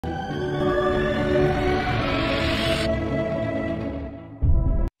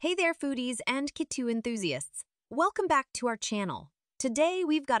Hey there, foodies and keto enthusiasts. Welcome back to our channel. Today,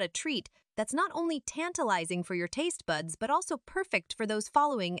 we've got a treat that's not only tantalizing for your taste buds, but also perfect for those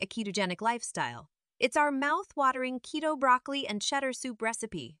following a ketogenic lifestyle. It's our mouth-watering keto broccoli and cheddar soup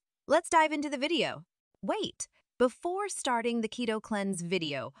recipe. Let's dive into the video. Wait, before starting the Keto Cleanse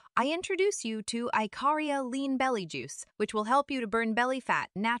video, I introduce you to Icaria Lean Belly Juice, which will help you to burn belly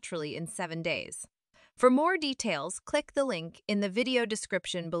fat naturally in 7 days. For more details, click the link in the video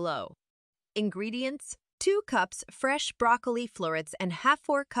description below. Ingredients: 2 cups fresh broccoli florets and half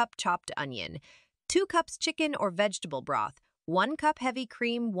 4 cup chopped onion, 2 cups chicken or vegetable broth, 1 cup heavy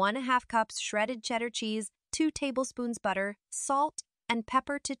cream, 1/2 cups shredded cheddar cheese, 2 tablespoons butter, salt, and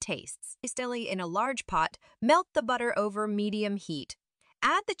pepper to taste. Hastily in a large pot, melt the butter over medium heat.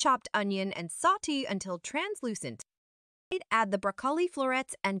 Add the chopped onion and sauté until translucent. Add the broccoli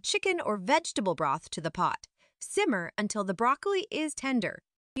florets and chicken or vegetable broth to the pot. Simmer until the broccoli is tender.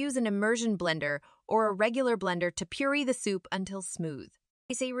 Use an immersion blender or a regular blender to puree the soup until smooth.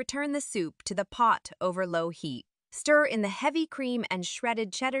 Return the soup to the pot over low heat. Stir in the heavy cream and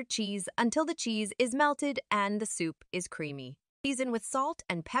shredded cheddar cheese until the cheese is melted and the soup is creamy. Season with salt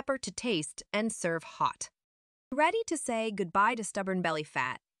and pepper to taste and serve hot. Ready to say goodbye to stubborn belly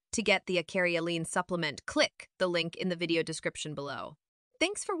fat? To get the Icaria Lean supplement, click the link in the video description below.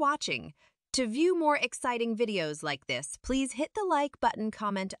 Thanks for watching. To view more exciting videos like this, please hit the like button,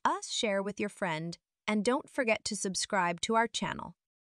 comment us, share with your friend, and don't forget to subscribe to our channel.